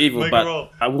know you're evil,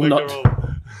 but I will not...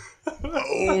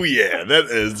 Oh, yeah, that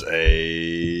is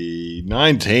a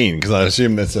 19, because I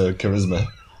assume that's a charisma.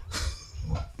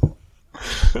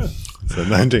 So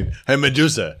 19. Hey,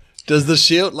 Medusa, does the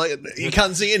shield, you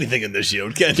can't see anything in the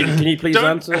shield, can you? Can you please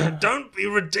answer? Don't be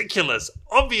ridiculous.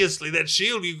 Obviously, that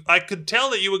shield, I could tell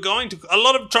that you were going to a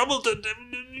lot of trouble to...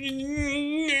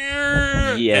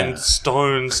 Yeah. And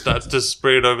stone starts to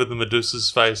spread over the Medusa's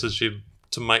face as she,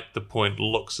 to make the point,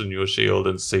 looks in your shield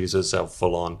and sees herself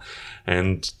full on.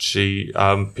 And she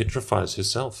petrifies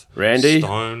herself. Randy?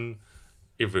 Stone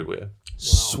everywhere.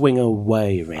 Swing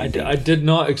away, Randy. I did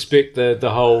not expect that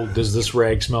the whole "does this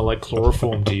rag smell like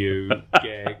chloroform to you"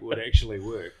 gag would actually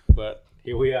work, but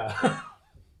here we are.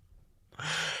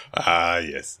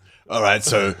 Yes. All right,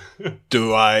 so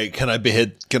can I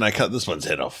cut this one's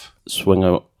head off? Swing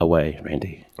away,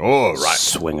 Randy. Oh, right.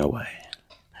 Swing away.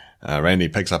 Randy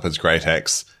picks up his great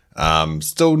axe.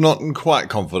 Still not quite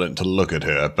confident to look at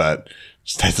her, but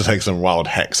just has to take some wild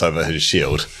hacks over his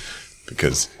shield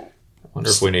because... I wonder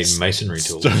if we need masonry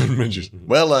tools. Stone Medusa.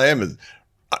 Well, I am.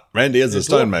 Randy is a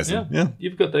stonemason. Yeah.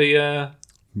 You've got the...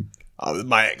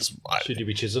 my axe. should you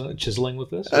be chiseling with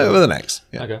this? With an axe.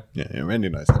 Yeah. Okay. Yeah, Randy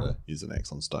knows how to use an axe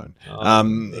on stone. He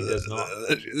does not.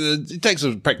 It takes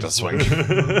a practice swing.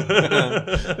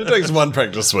 It takes one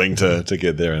practice swing to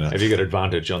get there. Have you got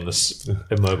advantage on this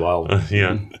immobile?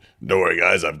 Yeah. Don't worry,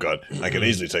 guys. I can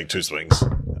easily take 2 swings.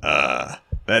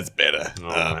 That's better.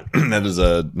 right. That is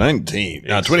a 19.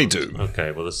 22.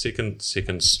 Okay, well, the second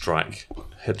strike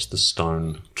hits the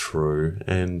stone true,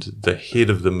 and the head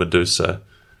of the Medusa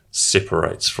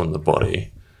separates from the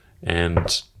body.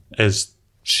 And as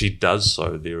she does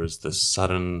so, there is this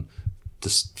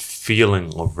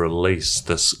feeling of release,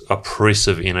 this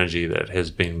oppressive energy that has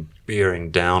been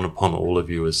bearing down upon all of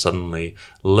you is suddenly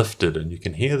lifted, and you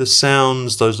can hear the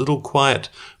sounds, those little quiet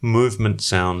movement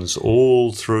sounds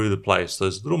all through the place,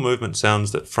 those little movement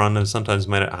sounds that Frun have sometimes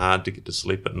made it hard to get to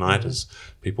sleep at night as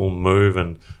people move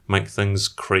and make things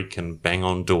creak and bang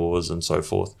on doors and so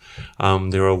forth.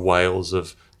 There are wails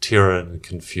of terror and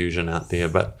confusion out there,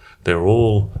 but they're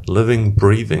all living,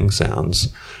 breathing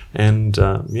sounds. And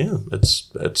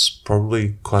it's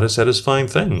probably quite a satisfying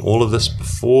thing. All of this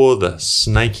before the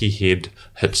snaky head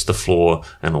hits the floor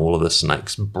and all of the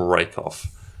snakes break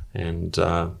off. And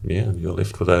you're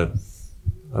left with a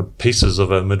pieces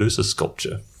of a Medusa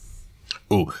sculpture.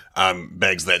 Ooh,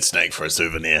 bags that snake for a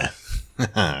souvenir.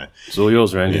 It's all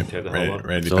yours, Randy.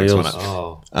 Randy So picks one yours. up.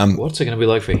 Oh, what's it going to be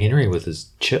like for Henry with his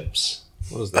chips?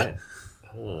 What is that?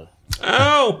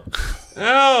 Ow!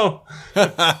 Ow!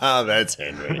 That's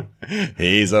Henry.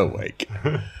 He's awake.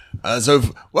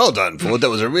 Well done, Ford. That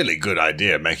was a really good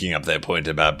idea, making up that point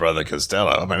about Brother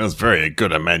Costello. I mean, it was very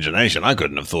good imagination. I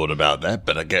couldn't have thought about that,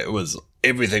 but it was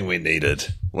everything we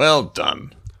needed. Well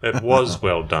done. It was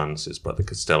well done, says Brother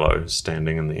Costello,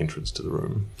 standing in the entrance to the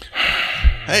room.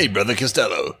 Hey, Brother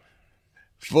Costello.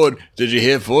 Ford, did you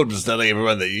hear Ford was telling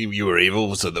everyone that you were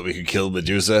evil so that we could kill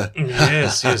Medusa?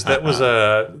 Yes, that was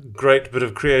a great bit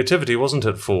of creativity, wasn't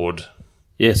it, Ford?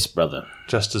 Yes, brother.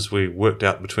 Just as we worked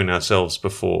out between ourselves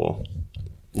before.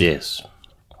 Yes.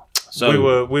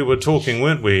 So We were talking,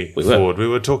 weren't we, We were. Ford? We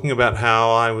were talking about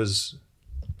how I was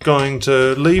going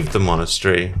to leave the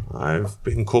monastery. I've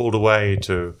been called away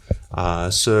to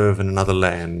serve in another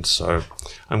land, so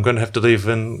I'm going to have to leave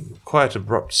in quite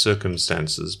abrupt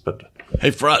circumstances, but...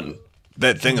 Hey, Frun,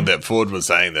 that thing that Ford was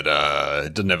saying that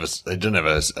it didn't have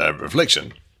a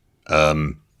reflection.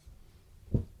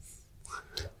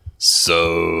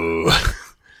 So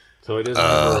So it doesn't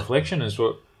have a reflection, is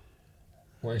what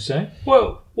you say?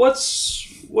 Well, what's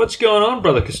going on,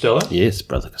 Brother Costello? yes,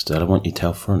 Brother Costello, why don't you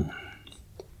tell Frun?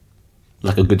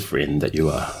 Like a good friend that you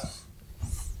are.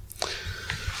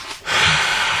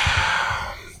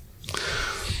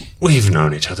 We've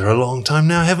known each other a long time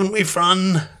now, haven't we,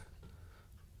 Frun?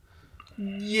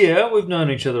 Yeah, we've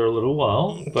known each other a little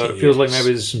while, but it feels like maybe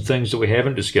there's some things that we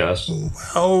haven't discussed.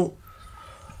 Oh,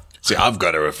 see, I've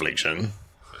got a reflection,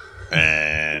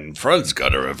 and Frun's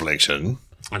got a reflection.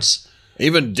 it's...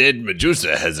 Even dead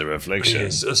Medusa has a reflection.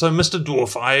 Yes. So, Mr.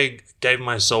 Dwarf, I gave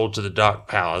my soul to the dark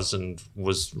powers and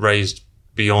was raised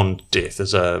beyond death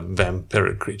as a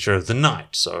vampiric creature of the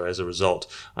night. So, as a result,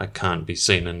 I can't be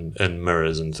seen in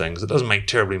mirrors and things. It doesn't make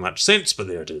terribly much sense, but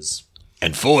there it is.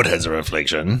 And Ford has a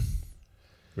reflection.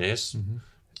 Yes.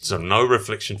 So, no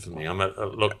reflection for me.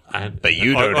 Look. But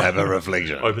you don't have a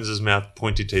reflection. Opens his mouth,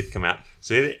 pointy teeth come out.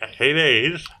 See, here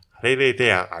it is.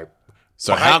 There.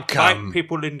 So how come... Bite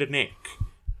people in the neck.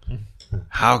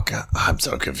 I'm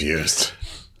so confused.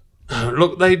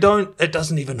 Look, it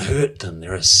doesn't even hurt them.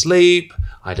 They're asleep.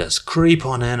 I just creep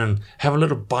on in and have a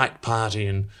little bite party,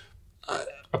 and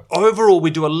overall, we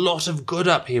do a lot of good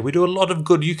up here. We do a lot of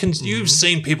good. You've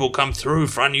seen people come through,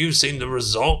 Fran. You've seen the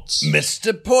results.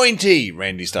 Mr. Pointy!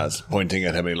 Randy starts pointing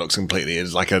at him. He looks completely...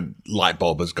 It's like a light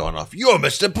bulb has gone off. You're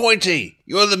Mr. Pointy!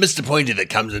 You're the Mr. Pointy that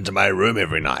comes into my room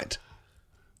every night.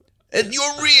 And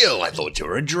you're real! I thought you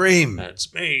were a dream.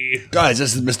 That's me. Guys,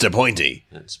 this is Mr. Pointy.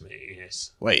 That's me,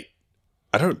 yes. Wait.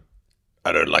 I don't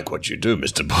like what you do,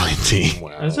 Mr. Pointy.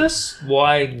 Wow. Is this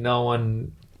why no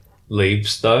one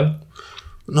leaves, though?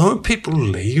 No, people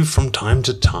leave from time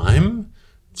to time.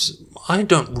 I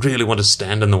don't really want to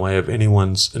stand in the way of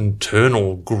anyone's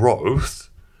internal growth.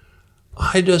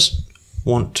 I just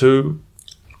want to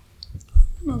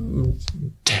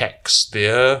tax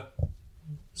their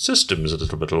systems a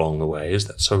little bit along the way. Is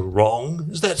that so wrong?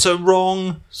 Is that so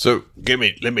wrong? So, let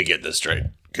me get this straight,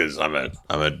 because I'm a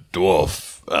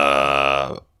dwarf,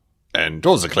 and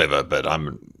dwarves are clever, but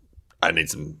I need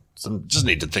some just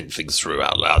need to think things through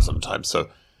out loud sometimes. So,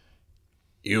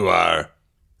 you are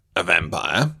a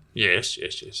vampire. Yes.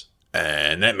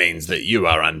 And that means that you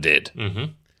are undead.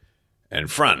 Mm-hmm. And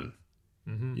Fran,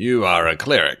 you are a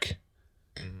cleric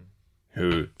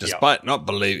who, despite not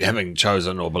having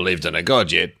chosen or believed in a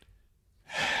god yet,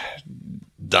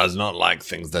 does not like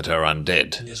things that are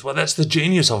undead. Yes, well, that's the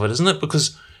genius of it, isn't it?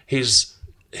 Because he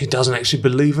doesn't actually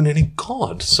believe in any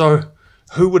god. So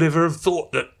who would ever have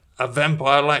thought that a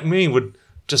vampire like me would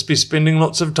just be spending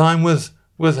lots of time with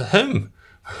him?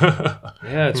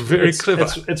 Yeah, it's Very clever.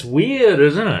 It's weird,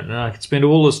 isn't it? And I could spend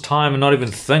all this time and not even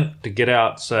think to get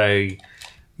out, say,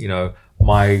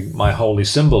 my holy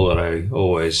symbol that I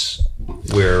always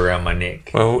wear around my neck.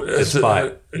 Well,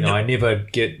 despite I never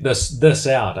get this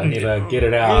out. I never get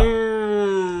it out.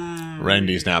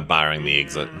 Randy's now barring the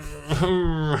exit.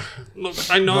 Look,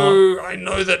 I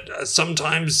know that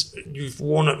sometimes you've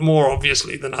worn it more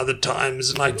obviously than other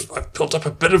times, and I've built up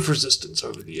a bit of resistance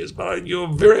over the years, but you're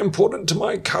very important to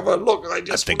my cover. Look, I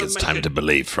think it's time to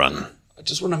believe, Fran. I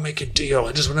just want to make a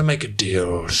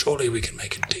deal. Surely we can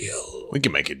make a deal. We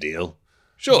can make a deal.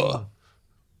 Sure.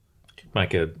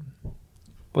 Make a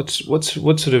what sort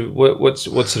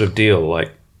of deal?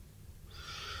 Like,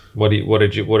 what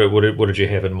did you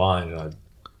have in mind? I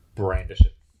brandish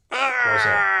it.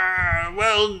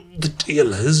 Well, the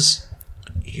deal is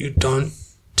you don't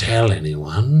tell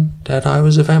anyone that I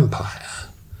was a vampire,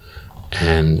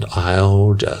 and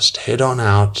I'll just head on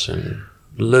out and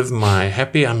live my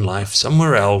happy life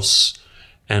somewhere else,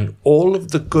 and all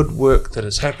of the good work that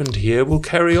has happened here will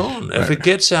carry on. If it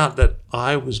gets out that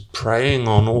I was preying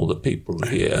on all the people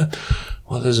here,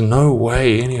 well, there's no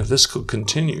way any of this could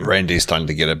continue. Randy's starting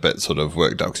to get a bit sort of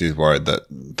worked up because he's worried that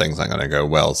things aren't going to go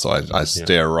well. So I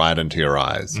stare right into your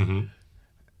eyes, and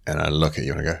I look at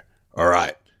you and I go, "All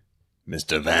right,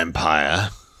 Mr. Vampire,"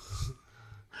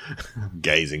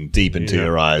 gazing deep into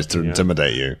your eyes to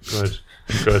intimidate you.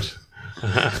 Good.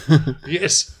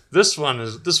 Yes, this one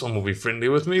will be friendly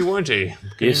with me, won't he?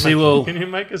 Yes, he will. Can you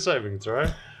make a saving throw?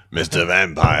 Mr.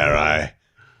 Vampire,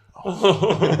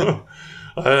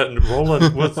 Roll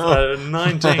it with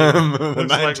 19.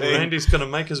 Looks like 19. Randy's going to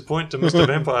make his point to Mr.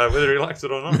 Vampire, whether he likes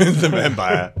it or not. Mr.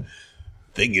 Vampire.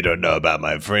 Thing you don't know about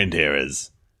my friend here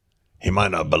is he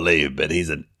might not believe, but he's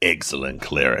an excellent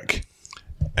cleric.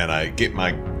 And I get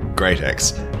my great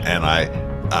axe and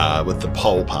I, with the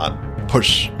pole part,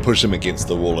 push him against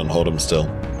the wall and hold him still.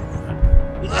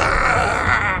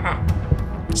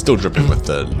 Still dripping with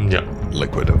the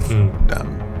liquid of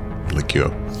liqueur.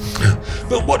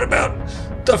 But what about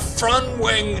the front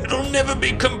wing? It'll never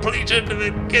be completed if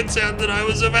it gets out that I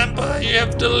was a vampire. You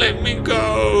have to let me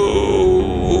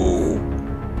go.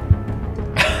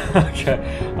 Okay,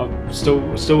 I'm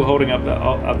still holding up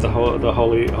the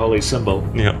holy symbol.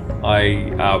 Yeah.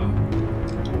 I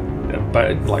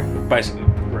basically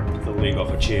ripped the leg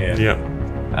off a chair. Yeah.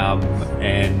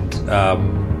 And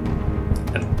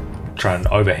try and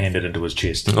overhand it into his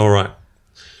chest. All right.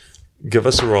 Give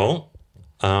us a roll.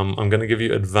 I'm going to give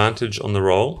you advantage on the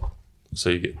roll, so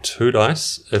you get 2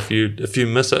 dice. If you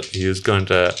miss it, he's going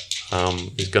to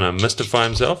mystify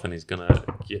himself, and he's going to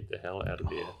get the hell out of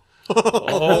there.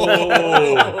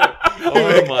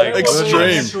 Oh my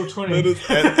Extreme. goodness.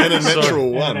 And a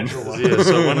natural one. Yeah,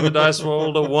 so one of the dice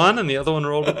rolled a 1 and the other one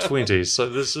rolled a 20. So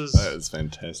this is That is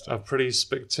fantastic. a pretty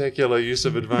spectacular use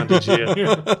of advantage here.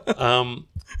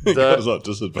 That's not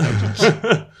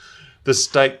disadvantage. The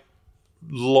stake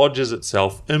lodges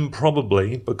itself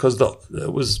improbably because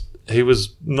he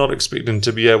was not expecting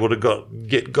to be able to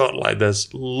get got like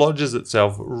this. Lodges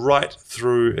itself right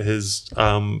through his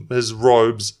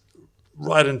robes,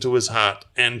 right into his heart,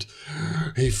 and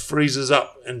he freezes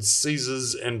up and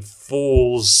seizes and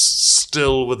falls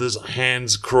still with his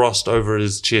hands crossed over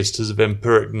his chest, his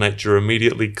vampiric nature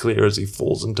immediately clear as he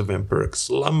falls into vampiric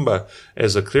slumber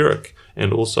as a cleric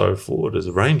and also forward as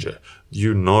a ranger.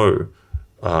 You know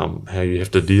how you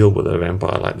have to deal with a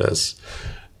vampire like this.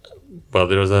 Well,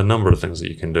 there's a number of things that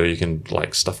you can do. You can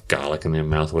like stuff garlic in their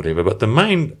mouth, whatever. But the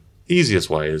main easiest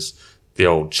way is the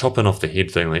old chopping off the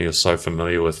head thing that you're so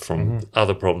familiar with from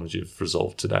other problems you've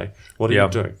resolved today. What are you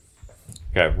doing?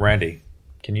 Okay, Randy,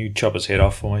 can you chop his head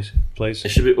off for me, please? It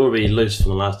should be already loose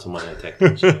from the last time I attacked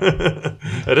him. So.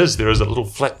 It is. There is a little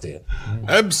flap there.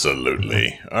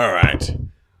 Absolutely. All right.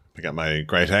 Pick up my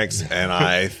great axe and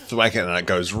I thwack it and it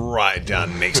goes right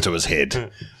down next to his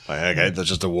head. Like, okay, that's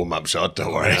just a warm-up shot.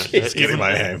 Don't worry. It's getting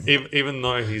my aim. Even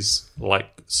though he's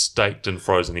like staked and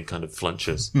frozen, he kind of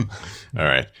flinches. All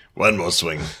right. One more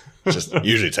swing. Just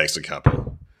usually takes a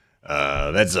couple.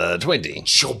 That's 20.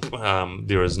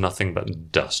 There is nothing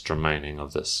but dust remaining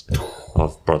of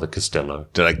Brother Costello.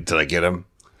 Did I get him?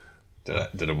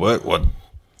 Did it work? What?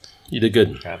 You did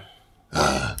good. Okay.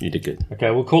 You did good.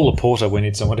 Okay, we'll call the porter. We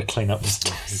need someone to clean up this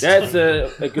place. That's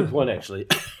a good point, actually.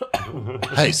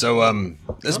 Hey, so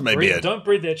this may be a. Don't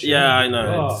breathe that shit. Yeah, I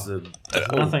know. Oh,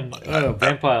 it's nothing.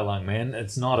 Vampire lung, man.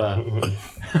 It's not a.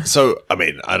 So I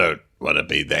mean, I don't want to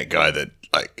be that guy that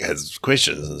like has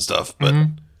questions and stuff, but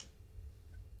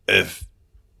if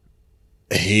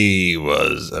he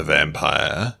was a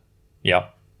vampire Yeah.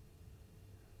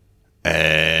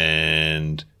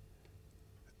 and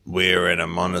we're in a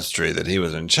monastery that he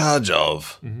was in charge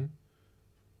of,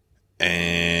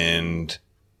 and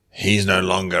he's no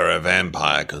longer a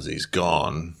vampire because he's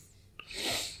gone.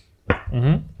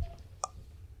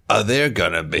 Are there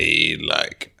gonna be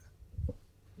like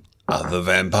other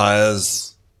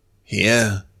vampires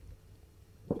here?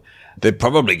 They're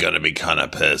probably gonna be kind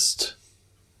of pissed.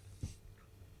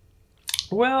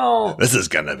 Well, This is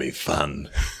gonna be fun.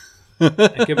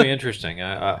 it could be interesting.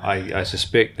 I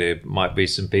suspect there might be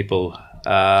some people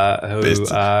who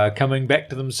are coming back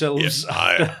to themselves. Yes,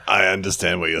 I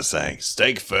understand what you're saying.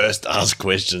 Steak first, ask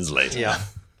questions later. Yeah.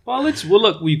 Well,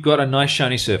 look. We've got a nice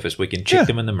shiny surface. We can check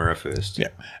them in the mirror first. Yeah,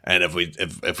 and if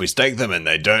we stake them and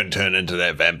they don't turn into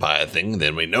that vampire thing,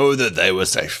 then we know that they were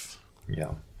safe.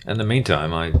 Yeah. In the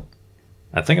meantime,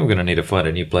 I think I'm going to need to find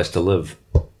a new place to live.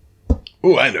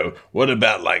 Oh, I know. What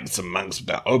about like some monks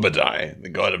about Obadiah, the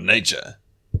god of nature?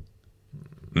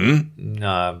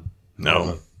 No.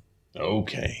 No.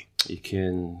 Okay. You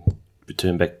can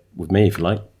return back with me if you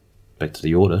like. Back to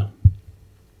the order.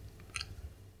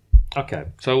 Okay.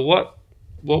 So what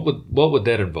would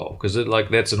that involve? Because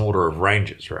that's an order of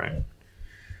rangers, right?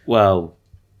 Well,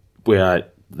 where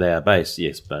they are based,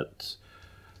 yes, but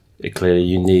clearly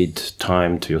you need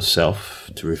time to yourself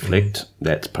to reflect.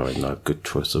 That's probably not a good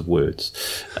choice of words.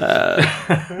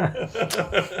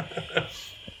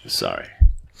 Sorry.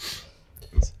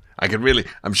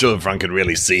 I'm sure Frank could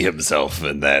really see himself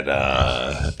in that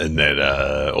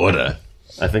order.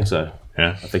 I think so.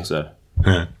 Yeah. I think so.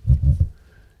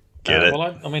 Get it? Well,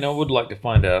 I would like to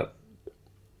find out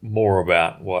more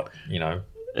about what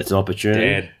It's an opportunity.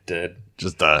 Dad did.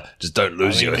 Just don't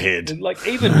lose your head. Like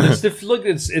even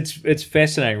it's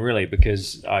fascinating, really,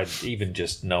 because even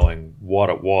just knowing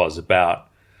what it was about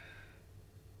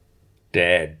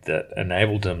Dad that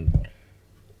enabled him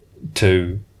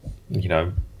to,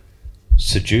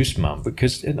 seduce Mum.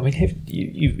 Because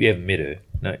you haven't met her,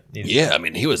 no? Yeah, I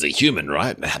mean, he was a human,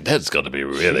 right? That's got to be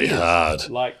really hard.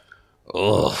 Like,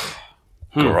 Ugh.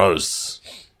 Gross.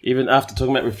 Even after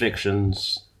talking about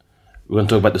reflections, we're going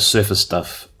to talk about the surface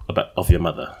stuff of your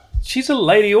mother. she's a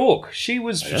lady orc.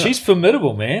 She's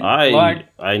formidable, man.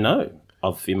 I know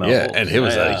of female orcs. And he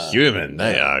was a human.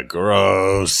 They are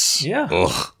gross. Yeah.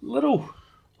 Ugh. Little.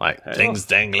 Like things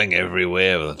dangling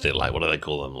everywhere. They're like, what do they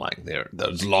call them? Like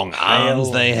those long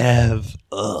arms they have.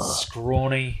 Ugh.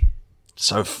 Scrawny.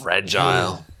 So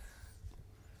fragile.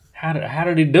 How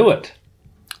did he do it?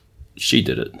 She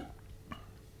did it.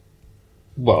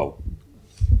 Well,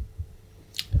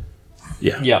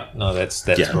 Yeah. no, that's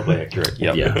Yeah. probably accurate.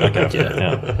 Yeah. Yeah. Okay. Yeah.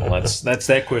 Yeah. Well, that's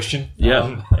that question.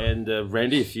 Yeah. And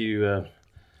Randy, if you...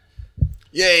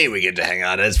 Yay, we get to hang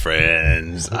out as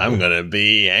friends. I'm going to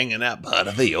be hanging out part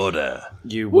of the order.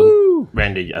 you wouldn't...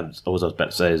 Randy, all I was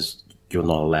about to say is you're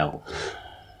not allowed.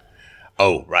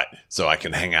 Oh, right. So I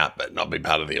can hang out but not be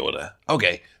part of the order.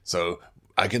 Okay, so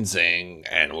I can sing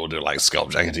and we'll do like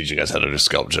sculpture. I can teach you guys how to do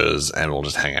sculptures and we'll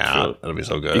just hang out. Sure. It'll be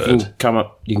so You good.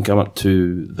 can come up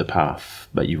to the path,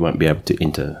 but you won't be able to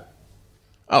enter,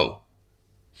 Oh,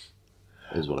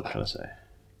 is what I'm trying to say.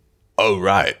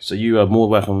 right. So you are more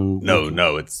welcome...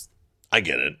 No, it's... I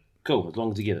get it. Cool, as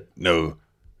long as you get it. No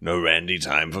Randy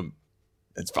time for.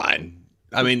 It's fine.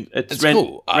 I mean, it's Randy,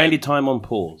 cool. Randy time on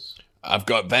pause. I've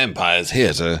got vampires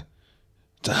here to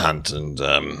hunt, and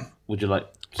Would you like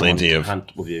Plenty someone of- to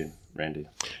hunt with you, Randy?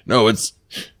 no, it's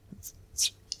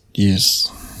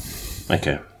yes.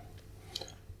 Okay.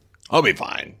 I'll be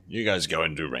fine. You guys go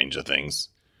and do ranger things.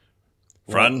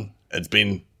 Fun. It's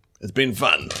been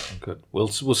fun. Good. We'll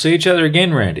see each other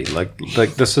again, Randy. Like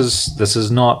this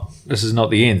is not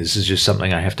the end. This is just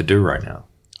something I have to do right now.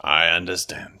 I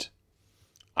understand.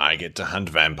 I get to hunt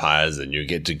vampires, and you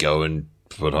get to go and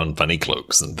put on funny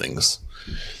cloaks and things.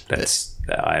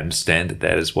 I understand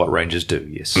that is what rangers do.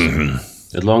 Yes.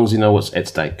 As long as you know what's at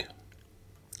stake.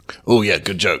 Oh yeah,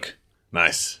 good joke.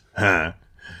 Nice. Huh.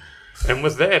 And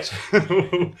with that,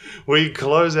 we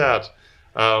close out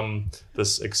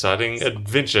this exciting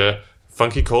adventure,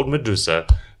 Funky Cold Medusa.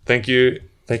 Thank you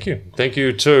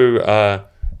to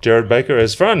Jared Baker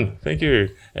as Fun. Thank you.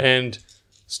 And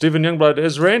Stephen Youngblood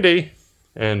as Randy.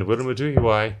 And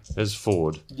Wirumutuhiwai as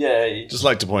Ford. Yay. Just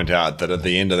like to point out that at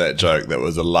the end of that joke, there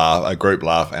was a group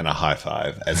laugh, and a high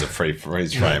five as a freeze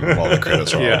frame while the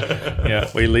credits rolled.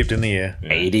 Yeah. We leaped in the air.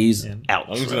 80s out.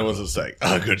 I don't know what's at stake.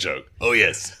 Oh, good joke. Oh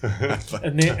yes.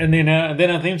 And then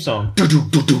our theme song.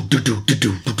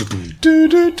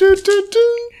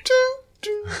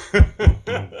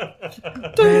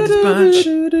 Randy's Bunch.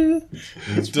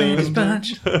 It's Randy's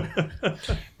Bunch.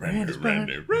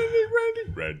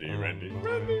 Randy.